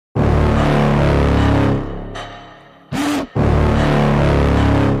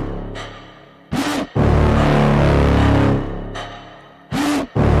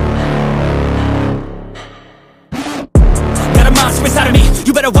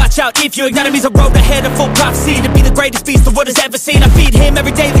better watch out if your enemy's a road ahead of full prophecy to be the greatest beast the world has ever seen. I feed him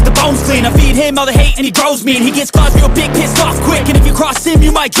every day like the bones clean. I feed him all the hate and he grows me, and he gets claws real big, pissed off quick. And if you cross him,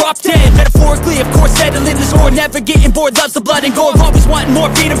 you might drop dead. Metaphorically, of course, settling the score, never getting bored, loves the blood and gore, always wanting more,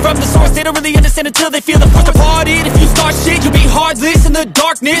 freedom from the source. They don't really understand until they feel the force departed. If you start shit, you'll be heartless in the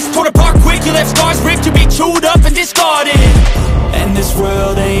darkness, torn apart quick. You left scars ripped, you'll be chewed up and discarded. And this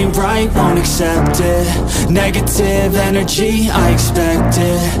world ain't right, won't accept it. Negative energy, I expect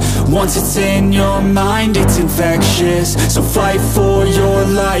it. Once it's in your mind, it's infectious. So fight for your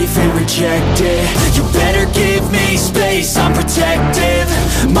life and reject it. You better give me space, I'm protective.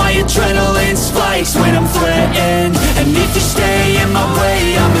 My adrenaline spikes when I'm threatened. And if you stay in my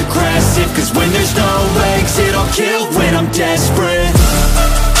way, I'm aggressive. Cause when there's no exit, I'll kill when I'm desperate.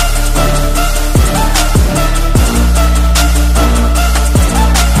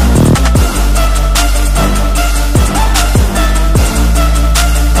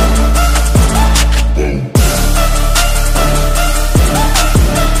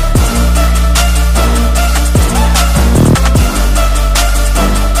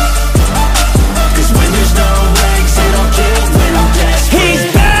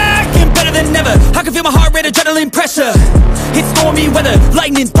 Adrenaline pressure, it's stormy weather,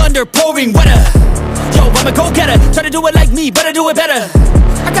 lightning, thunder, pouring weather. Yo, I'm a go-getter, try to do it like me, but I do it better.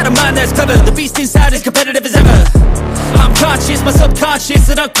 I got a mind that's clever, the beast inside is competitive as ever. I'm conscious, my subconscious,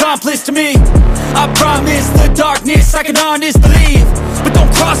 an accomplice to me. I promise the darkness, I can honest believe. But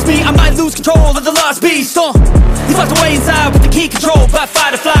don't cross me, I might lose control of the lost beast. He's locked away inside with the key controlled by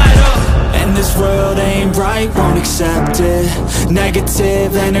fight or flight. And this world ain't right, won't accept it.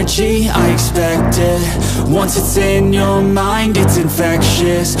 Negative energy, I expect it. Once it's in your mind, it's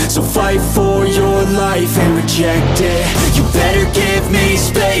infectious. So fight for your life and reject it. You better give me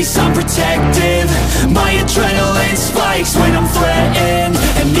space, I'm protective. My adrenaline spikes when I'm threatened.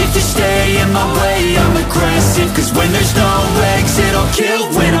 And if you stay in my way, I'm aggressive. Cause when there's no exit, I'll kill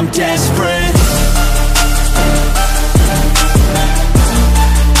when